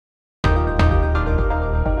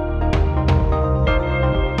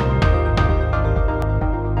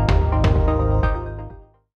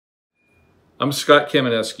I'm Scott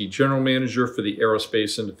Kamieneski, General Manager for the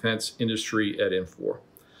Aerospace and Defense industry at Infor.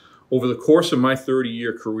 Over the course of my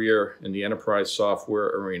 30-year career in the enterprise software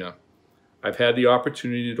arena, I've had the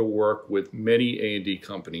opportunity to work with many A&D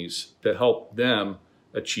companies to help them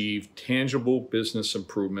achieve tangible business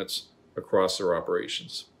improvements across their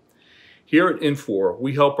operations. Here at Infor,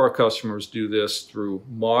 we help our customers do this through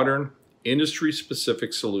modern,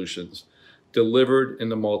 industry-specific solutions delivered in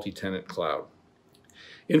the multi-tenant cloud.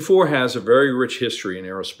 Infor has a very rich history in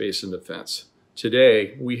aerospace and defense.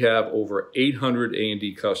 Today, we have over 800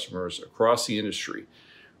 A&D customers across the industry,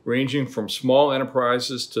 ranging from small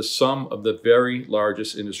enterprises to some of the very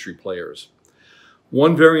largest industry players.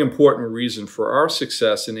 One very important reason for our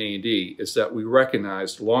success in A&D is that we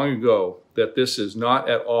recognized long ago that this is not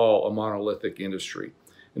at all a monolithic industry.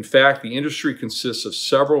 In fact, the industry consists of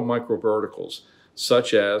several micro-verticals,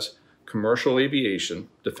 such as commercial aviation,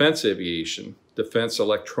 defense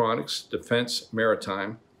electronics, defense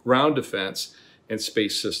maritime, ground defense, and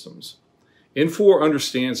space systems. Infor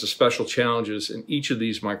understands the special challenges in each of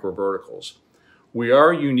these micro-verticals. We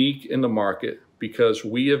are unique in the market because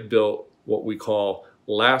we have built what we call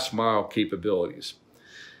last mile capabilities.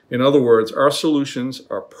 In other words, our solutions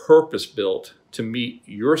are purpose-built to meet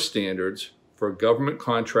your standards for government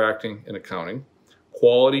contracting and accounting,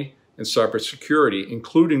 quality, and cybersecurity,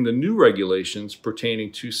 including the new regulations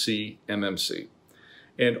pertaining to CMMC.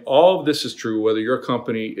 And all of this is true whether your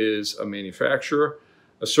company is a manufacturer,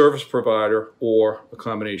 a service provider, or a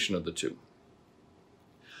combination of the two.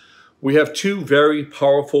 We have two very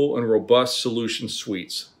powerful and robust solution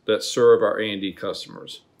suites that serve our A&D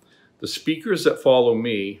customers. The speakers that follow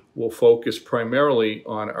me will focus primarily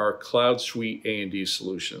on our Cloud Suite A&D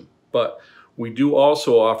solution, but we do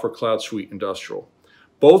also offer Cloud Suite Industrial.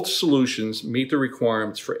 Both solutions meet the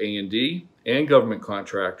requirements for A&D and government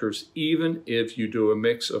contractors, even if you do a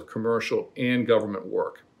mix of commercial and government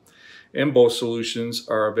work. And both solutions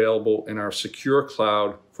are available in our secure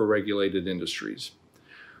cloud for regulated industries.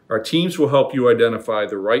 Our teams will help you identify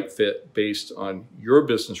the right fit based on your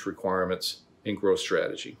business requirements and growth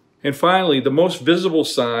strategy. And finally, the most visible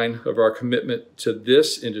sign of our commitment to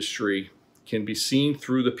this industry can be seen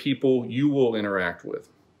through the people you will interact with.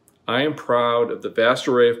 I am proud of the vast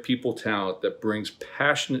array of people talent that brings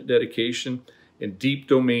passionate dedication and deep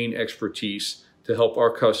domain expertise to help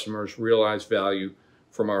our customers realize value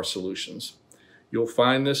from our solutions. You'll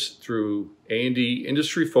find this through A&D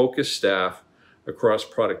industry-focused staff across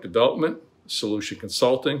product development, solution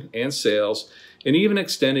consulting, and sales, and even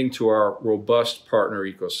extending to our robust partner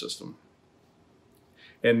ecosystem.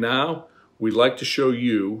 And now, we'd like to show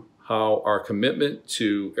you how our commitment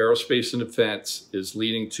to aerospace and defense is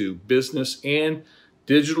leading to business and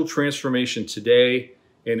digital transformation today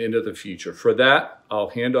and into the future. For that,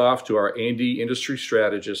 I'll hand off to our A&D industry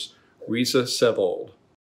strategist, Risa Sevold.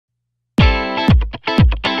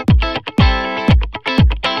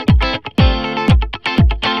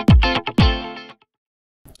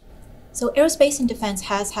 So aerospace and defense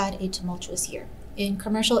has had a tumultuous year. In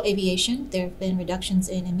commercial aviation, there have been reductions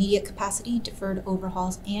in immediate capacity, deferred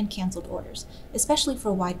overhauls, and canceled orders, especially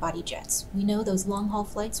for wide-body jets. We know those long-haul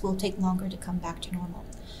flights will take longer to come back to normal.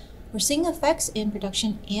 We're seeing effects in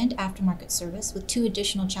production and aftermarket service with two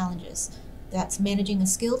additional challenges. That's managing a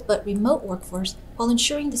skilled but remote workforce while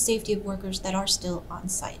ensuring the safety of workers that are still on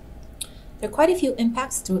site. There are quite a few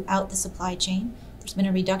impacts throughout the supply chain. There's been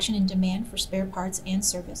a reduction in demand for spare parts and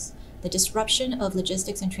service. The disruption of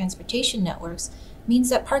logistics and transportation networks means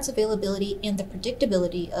that parts availability and the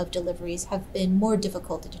predictability of deliveries have been more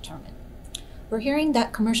difficult to determine. We're hearing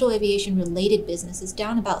that commercial aviation-related business is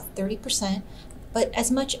down about 30%, but as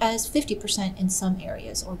much as 50% in some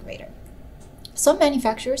areas or greater. Some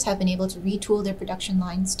manufacturers have been able to retool their production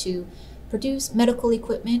lines to produce medical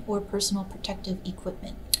equipment or personal protective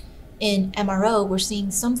equipment. In MRO, we're seeing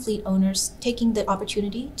some fleet owners taking the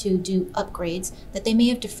opportunity to do upgrades that they may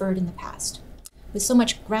have deferred in the past. With so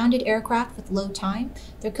much grounded aircraft with low time,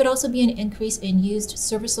 there could also be an increase in used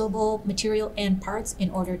serviceable material and parts in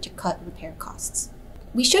order to cut repair costs.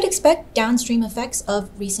 We should expect downstream effects of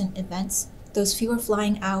recent events. Those fewer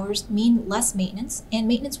flying hours mean less maintenance, and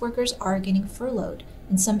maintenance workers are getting furloughed,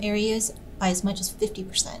 in some areas by as much as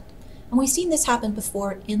 50%. And we've seen this happen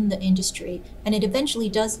before in the industry, and it eventually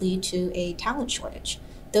does lead to a talent shortage.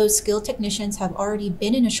 Those skilled technicians have already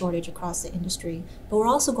been in a shortage across the industry, but we're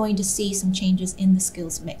also going to see some changes in the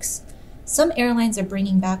skills mix. Some airlines are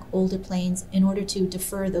bringing back older planes in order to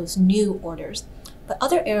defer those new orders, but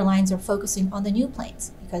other airlines are focusing on the new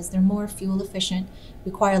planes because they're more fuel efficient,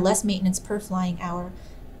 require less maintenance per flying hour,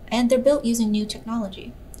 and they're built using new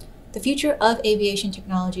technology. The future of aviation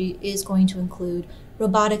technology is going to include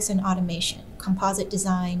robotics and automation, composite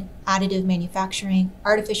design, additive manufacturing,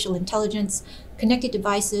 artificial intelligence, connected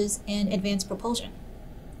devices, and advanced propulsion.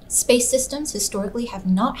 Space systems historically have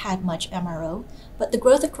not had much MRO, but the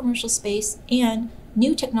growth of commercial space and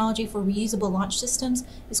new technology for reusable launch systems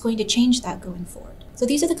is going to change that going forward. So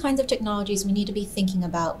these are the kinds of technologies we need to be thinking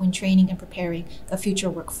about when training and preparing a future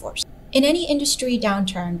workforce. In any industry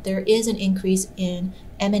downturn, there is an increase in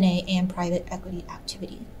M&A and private equity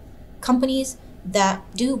activity. Companies that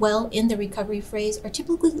do well in the recovery phase are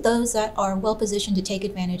typically those that are well positioned to take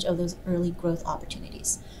advantage of those early growth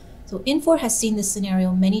opportunities. So Infor has seen this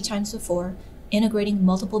scenario many times before, integrating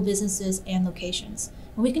multiple businesses and locations.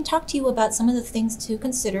 And we can talk to you about some of the things to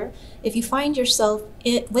consider if you find yourself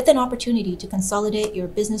with an opportunity to consolidate your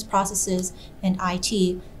business processes and IT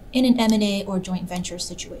in an M&A or joint venture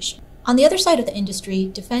situation. On the other side of the industry,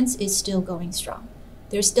 defense is still going strong.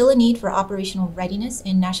 There's still a need for operational readiness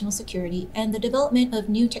in national security and the development of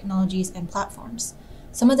new technologies and platforms.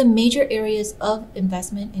 Some of the major areas of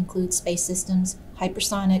investment include space systems,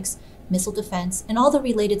 hypersonics, missile defense, and all the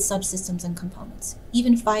related subsystems and components,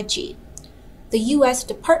 even 5G. The U.S.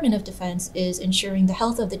 Department of Defense is ensuring the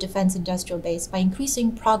health of the defense industrial base by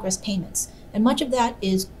increasing progress payments, and much of that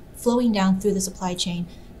is flowing down through the supply chain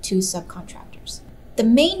to subcontractors. The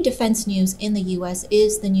main defense news in the U.S.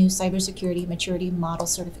 is the new Cybersecurity Maturity Model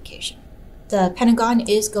Certification. The Pentagon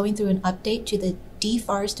is going through an update to the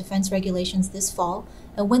DFARS defense regulations this fall,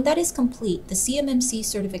 and when that is complete, the CMMC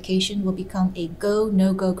certification will become a go,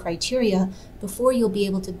 no-go criteria before you'll be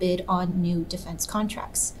able to bid on new defense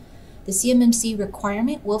contracts. The CMMC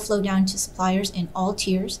requirement will flow down to suppliers in all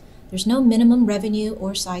tiers. There's no minimum revenue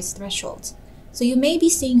or size thresholds. So you may be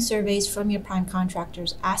seeing surveys from your prime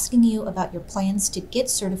contractors asking you about your plans to get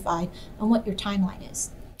certified and what your timeline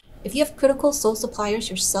is. If you have critical sole suppliers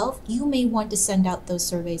yourself, you may want to send out those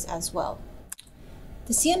surveys as well.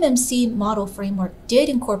 The CMMC model framework did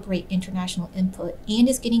incorporate international input and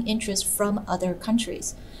is getting interest from other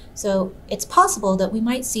countries. So it's possible that we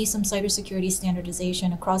might see some cybersecurity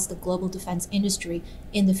standardization across the global defense industry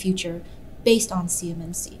in the future based on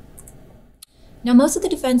CMMC. Now, most of the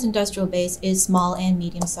defense industrial base is small and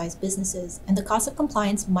medium-sized businesses, and the cost of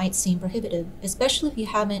compliance might seem prohibitive, especially if you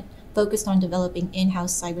haven't focused on developing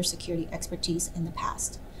in-house cybersecurity expertise in the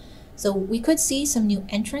past. So we could see some new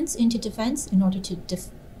entrants into defense in order to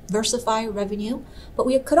diversify revenue, but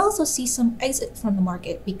we could also see some exit from the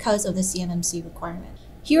market because of the CMMC requirement.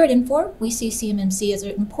 Here at Infor, we see CMMC as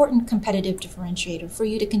an important competitive differentiator for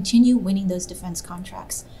you to continue winning those defense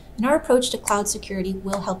contracts, and our approach to cloud security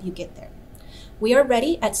will help you get there. We are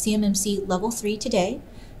ready at CMMC Level 3 today.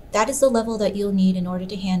 That is the level that you'll need in order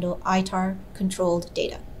to handle ITAR-controlled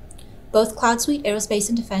data. Both Cloud Suite Aerospace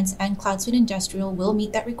and Defense and Cloud Suite Industrial will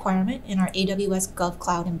meet that requirement in our AWS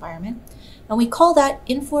GovCloud environment, and we call that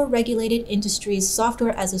Infor Regulated Industries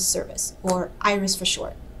Software as a Service, or IRIS for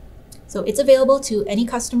short. So it's available to any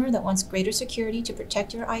customer that wants greater security to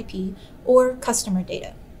protect your IP or customer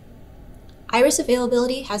data. IRIS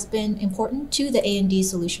availability has been important to the A&D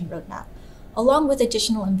solution roadmap, along with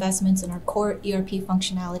additional investments in our core ERP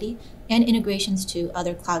functionality and integrations to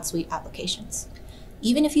other Cloud Suite applications.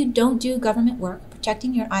 Even if you don't do government work,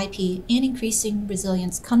 protecting your IP and increasing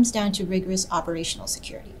resilience comes down to rigorous operational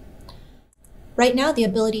security. Right now, the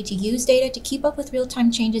ability to use data to keep up with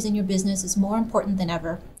real-time changes in your business is more important than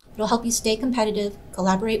ever. It'll help you stay competitive,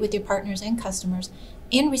 collaborate with your partners and customers,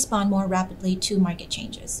 and respond more rapidly to market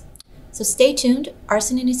changes. So stay tuned.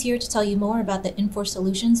 Arsenin is here to tell you more about the Infor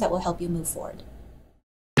solutions that will help you move forward.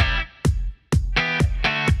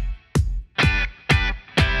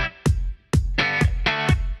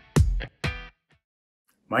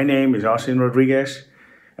 My name is Arsenin Rodriguez,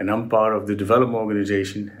 and I'm part of the development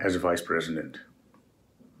organization as a vice president.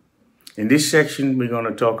 In this section, we're going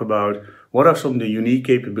to talk about what are some of the unique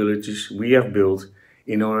capabilities we have built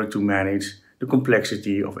in order to manage the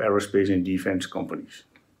complexity of aerospace and defense companies.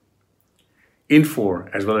 Infor,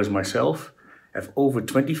 as well as myself, have over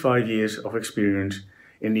 25 years of experience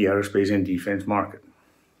in the aerospace and defense market.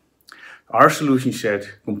 Our solution set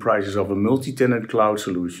comprises of a multi-tenant cloud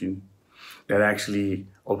solution that actually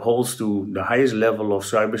upholds to the highest level of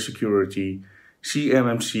cybersecurity,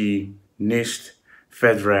 CMMC, NIST,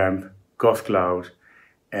 FedRAMP, GovCloud,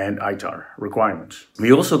 and ITAR requirements.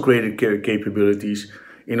 We also created capabilities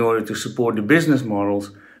in order to support the business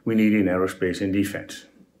models we need in aerospace and defense.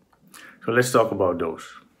 So let's talk about those.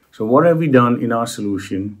 So what have we done in our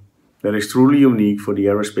solution that is truly unique for the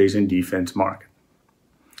aerospace and defense market?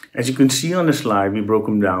 As you can see on the slide, we broke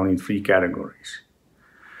them down in 3 categories.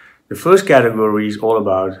 The first category is all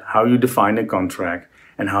about how you define a contract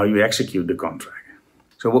and how you execute the contract.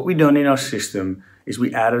 So what we've done in our system is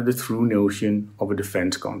we added the true notion of a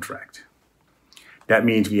defense contract. That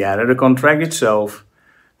means we added the contract itself,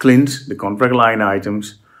 CLINs, the contract line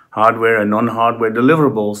items, hardware and non-hardware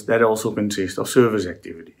deliverables that also consist of service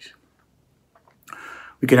activities.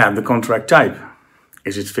 We can have the contract type.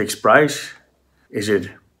 Is it fixed price? Is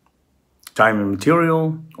it time and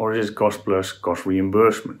material? Or is it cost plus cost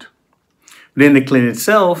reimbursement? Within the CLIN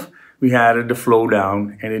itself, we added the flow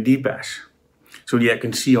down and the DPAS. So that you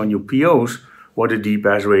can see on your POs what the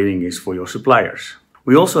DPAS rating is for your suppliers.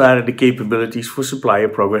 We also added the capabilities for supplier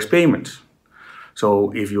progress payments.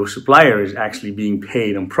 So if your supplier is actually being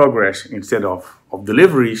paid on progress instead of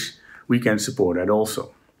deliveries, we can support that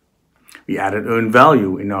also. We added earned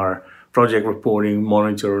value in our project reporting,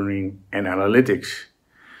 monitoring, and analytics.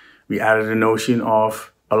 We added the notion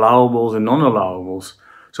of allowables and non-allowables.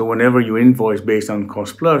 So whenever you invoice based on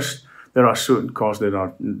cost plus, there are certain costs that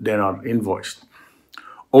are not invoiced.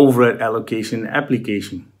 Overhead allocation and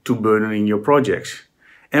application to burdening your projects.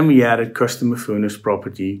 And we added customer furnished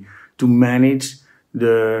property to manage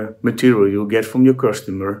the material you get from your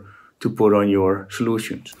customer to put on your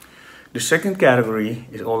solutions. The second category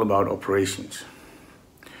is all about operations.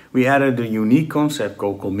 We added a unique concept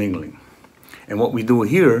called commingling. And what we do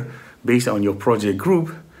here, based on your project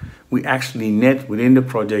group, we actually net within the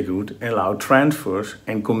project group and allow transfers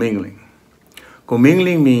and commingling.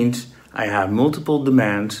 Commingling means I have multiple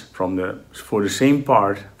demands for the same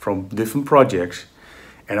part from different projects,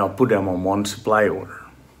 and I'll put them on one supply order.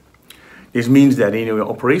 This means that in your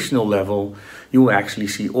operational level, you will actually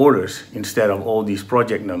see orders instead of all these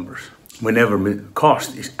project numbers. Whenever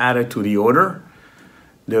cost is added to the order,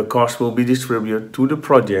 the cost will be distributed to the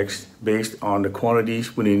projects based on the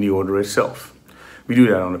quantities within the order itself. We do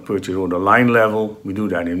that on the purchase order line level, we do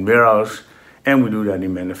that in warehouse, and we do that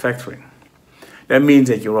in manufacturing. That means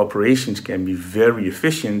that your operations can be very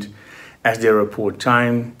efficient as they report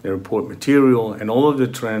time, they report material, and all of the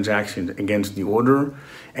transactions against the order,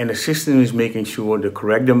 and the system is making sure the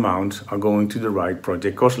correct amounts are going to the right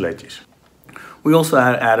project cost ledgers. We also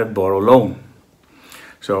added borrow loan.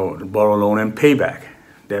 So the borrow loan and payback.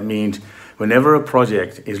 That means whenever a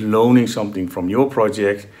project is loaning something from your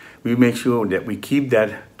project, we make sure that we keep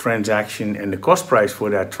that transaction and the cost price for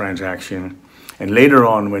that transaction. And later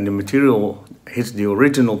on, when the material hits the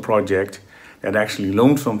original project that actually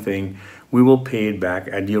loaned something, we will pay it back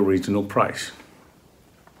at the original price.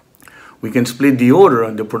 We can split the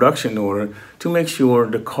order, the production order, to make sure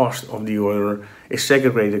the cost of the order is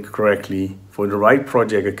segregated correctly for the right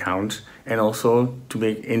project accounts, and also to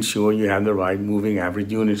ensure you have the right moving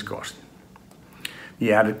average units cost.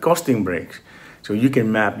 We added costing breaks, so you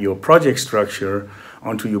can map your project structure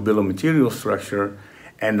onto your bill of materials structure,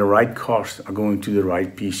 and the right costs are going to the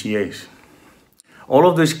right PCAs. All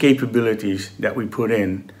of these capabilities that we put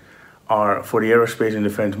in are for the aerospace and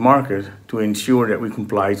defense market to ensure that we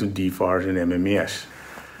comply to DFARS and MMES.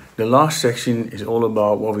 The last section is all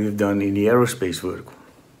about what we've done in the aerospace vertical.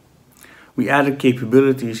 We added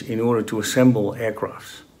capabilities in order to assemble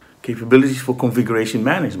aircrafts. Capabilities for configuration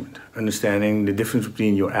management, understanding the difference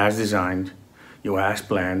between your as designed, your as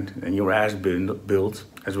planned, and your as built,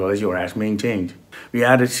 as well as your as maintained. We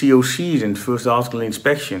added COCs and first article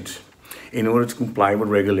inspections in order to comply with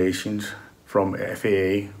regulations from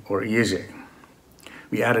FAA or ESA.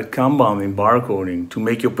 We added Kanban and barcoding to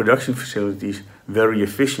make your production facilities very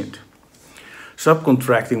efficient.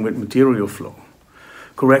 Subcontracting with material flow.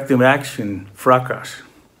 Corrective action, FRACAS,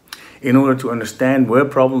 in order to understand where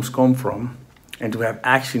problems come from and to have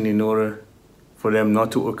action in order for them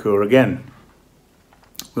not to occur again.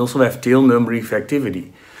 We also have tail number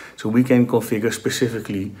effectivity, so we can configure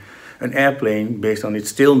specifically an airplane based on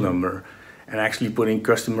its tail number and actually put in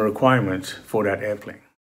customer requirements for that airplane.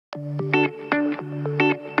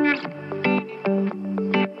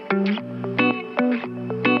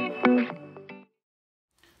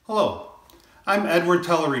 Hello, I'm Edward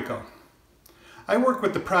Tellerico. I work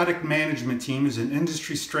with the product management team as an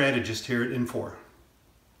industry strategist here at Infor.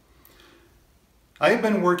 I have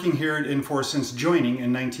been working here at Infor since joining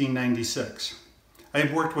in 1996. I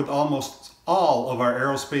have worked with almost all of our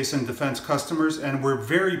aerospace and defense customers, and we're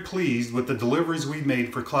very pleased with the deliveries we've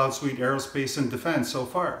made for Cloud Suite Aerospace and Defense so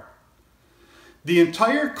far. The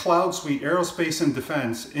entire Cloud Suite Aerospace and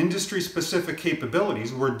Defense industry-specific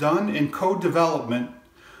capabilities were done in co-development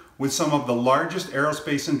with some of the largest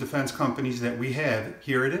aerospace and defense companies that we have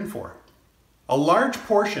here at Infor. A large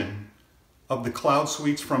portion of the Cloud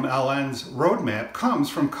Suites from LN's roadmap comes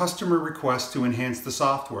from customer requests to enhance the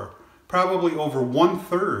software. Probably over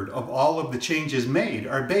 1/3 of all of the changes made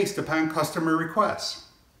are based upon customer requests.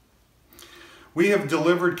 We have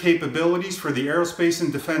delivered capabilities for the aerospace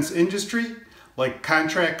and defense industry like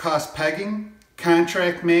contract cost pegging,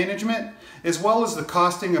 contract management, as well as the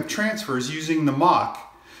costing of transfers using the MOC,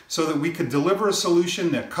 so that we could deliver a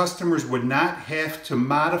solution that customers would not have to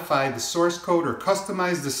modify the source code or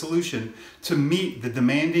customize the solution to meet the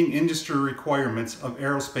demanding industry requirements of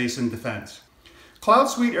aerospace and defense. Cloud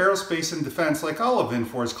Suite Aerospace and Defense, like all of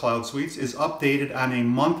Infor's cloud suites, is updated on a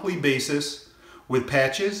monthly basis with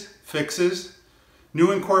patches, fixes,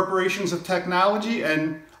 new incorporations of technology,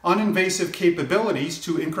 and uninvasive capabilities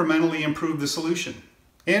to incrementally improve the solution.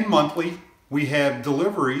 And monthly, we have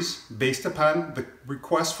deliveries based upon the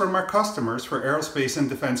requests from our customers for aerospace and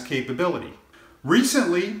defense capability.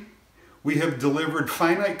 Recently, we have delivered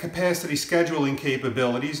finite capacity scheduling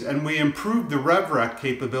capabilities, and we improved the RevRec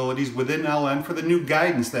capabilities within LN for the new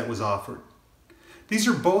guidance that was offered. These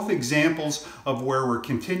are both examples of where we're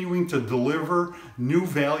continuing to deliver new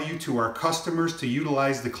value to our customers to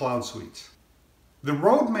utilize the cloud suites. The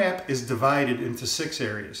roadmap is divided into 6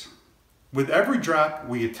 areas. With every drop,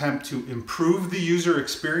 we attempt to improve the user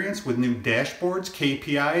experience with new dashboards,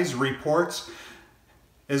 KPIs, reports,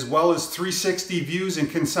 as well as 360 views and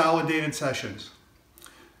consolidated sessions.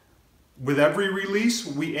 With every release,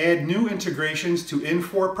 we add new integrations to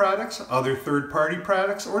Infor products, other third-party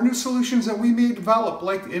products, or new solutions that we may develop,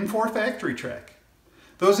 like Infor Factory Track.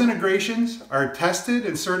 Those integrations are tested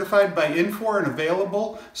and certified by Infor and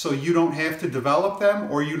available, so you don't have to develop them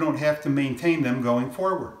or you don't have to maintain them going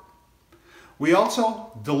forward. We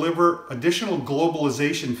also deliver additional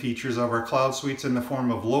globalization features of our cloud suites in the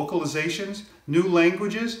form of localizations, new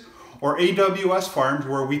languages, or AWS farms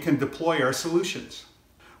where we can deploy our solutions.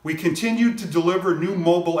 We continue to deliver new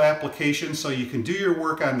mobile applications so you can do your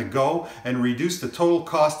work on the go and reduce the total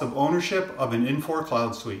cost of ownership of an Infor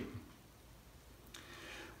cloud suite.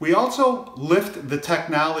 We also lift the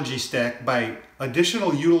technology stack by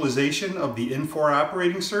additional utilization of the Infor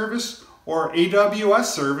operating service or AWS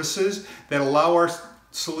services that allow our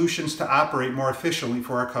solutions to operate more efficiently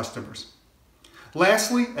for our customers.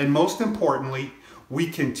 Lastly, and most importantly, we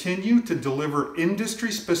continue to deliver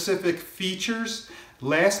industry-specific features,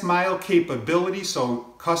 last-mile capability, so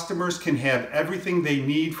customers can have everything they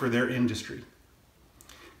need for their industry.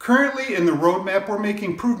 Currently in the roadmap, we're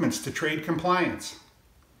making improvements to trade compliance.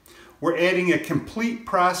 We're adding a complete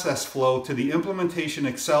process flow to the implementation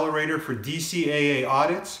accelerator for DCAA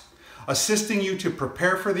audits, assisting you to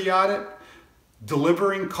prepare for the audit,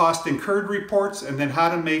 delivering cost incurred reports, and then how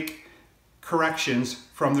to make corrections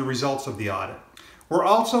from the results of the audit. We're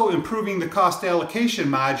also improving the cost allocation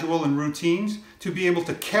module and routines to be able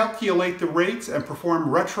to calculate the rates and perform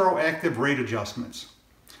retroactive rate adjustments.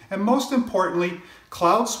 And most importantly,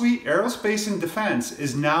 Cloud Suite Aerospace and Defense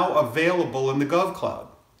is now available in the GovCloud.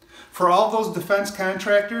 For all those defense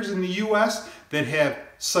contractors in the US that have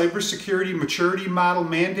cybersecurity maturity model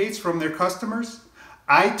mandates from their customers,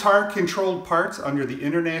 ITAR controlled parts under the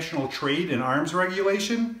International Trade and Arms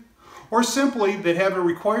Regulation, or simply that have a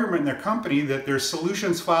requirement in their company that their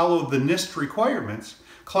solutions follow the NIST requirements,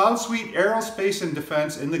 Cloud Suite Aerospace and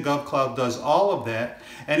Defense in the GovCloud does all of that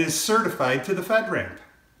and is certified to the FedRAMP.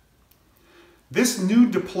 This new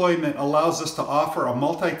deployment allows us to offer a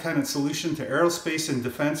multi-tenant solution to aerospace and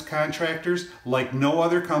defense contractors like no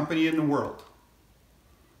other company in the world.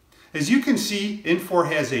 As you can see, Infor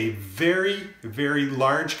has a very, very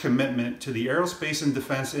large commitment to the aerospace and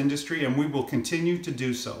defense industry, and we will continue to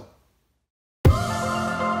do so.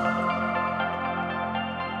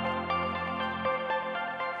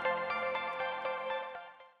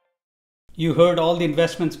 You heard all the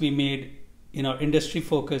investments we made in our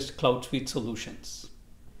industry-focused Cloud Suite solutions.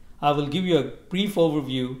 I will give you a brief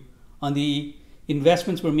overview on the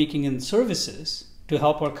investments we're making in services to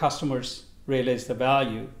help our customers realize the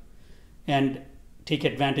value and take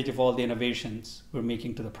advantage of all the innovations we're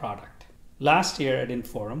making to the product. Last year at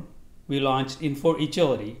Inforum, we launched Infor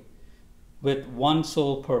Agility with one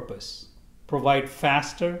sole purpose: provide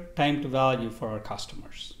faster time to value for our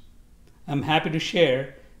customers. I'm happy to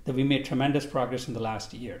share that we made tremendous progress in the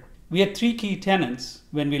last year. We had 3 key tenets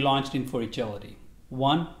when we launched Infor Agility.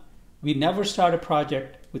 1, we never start a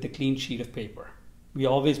project with a clean sheet of paper. We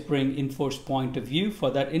always bring Infor's point of view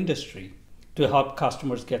for that industry to help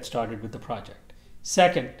customers get started with the project.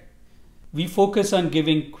 Second, we focus on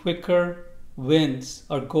giving quicker wins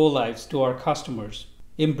or go-lives to our customers,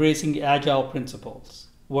 embracing agile principles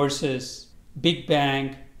versus big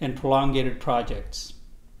bang and prolongated projects.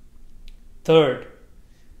 Third,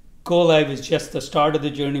 go-live is just the start of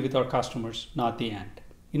the journey with our customers, not the end.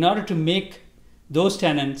 In order to make those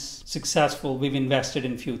tenets successful, we've invested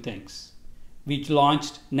in a few things. We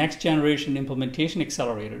launched next generation implementation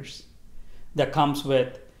accelerators that comes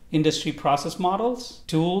with industry process models,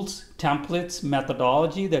 tools, templates,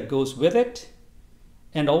 methodology that goes with it,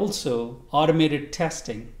 and also automated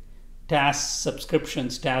testing, task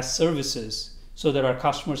subscriptions, task services, so that our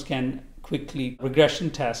customers can quickly regression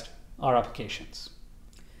test our applications.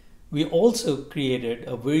 We also created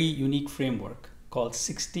a very unique framework called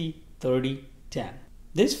 60-30-10.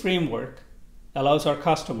 This framework allows our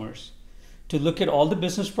customers to look at all the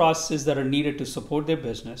business processes that are needed to support their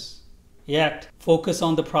business, yet focus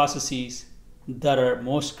on the processes that are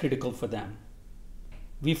most critical for them.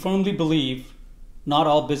 We firmly believe not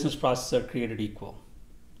all business processes are created equal.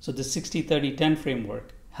 So the 60-30-10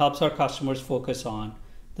 framework helps our customers focus on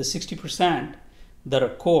the 60% that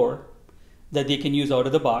are core, that they can use out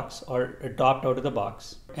of the box or adopt out of the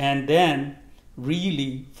box, and then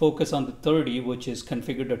really focus on the 30, which is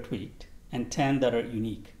configured or tweaked, and 10 that are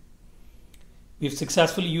unique. We've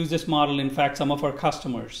successfully used this model. In fact, some of our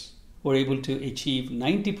customers were able to achieve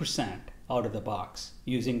 90% out of the box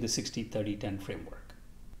using the 60-30-10 framework.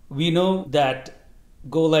 We know that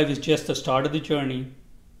Go Live is just the start of the journey,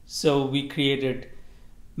 so we created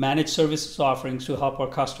managed services offerings to help our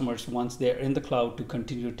customers once they're in the cloud to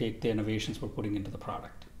continue to take the innovations we're putting into the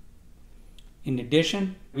product. In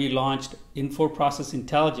addition, we launched Infor Process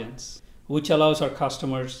Intelligence, which allows our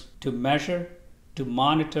customers to measure, to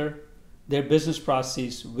monitor their business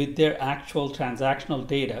processes with their actual transactional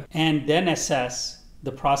data, and then assess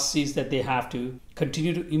the processes that they have to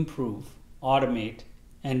continue to improve, automate,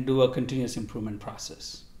 and do a continuous improvement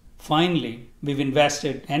process. Finally, we've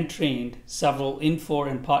invested and trained several Infor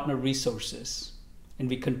and partner resources, and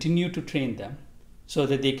we continue to train them so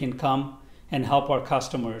that they can come and help our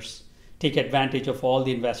customers take advantage of all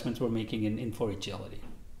the investments we're making in Infor Agility.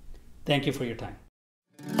 Thank you for your time.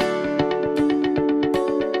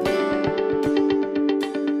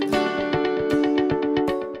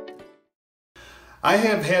 I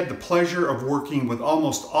have had the pleasure of working with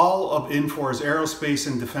almost all of Infor's aerospace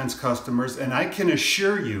and defense customers, and I can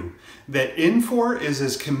assure you that Infor is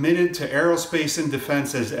as committed to aerospace and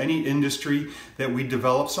defense as any industry that we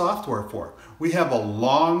develop software for. We have a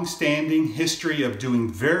long-standing history of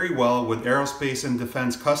doing very well with aerospace and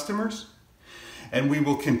defense customers, and we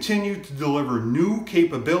will continue to deliver new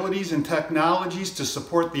capabilities and technologies to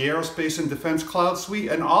support the aerospace and defense cloud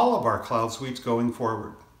suite and all of our cloud suites going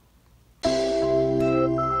forward.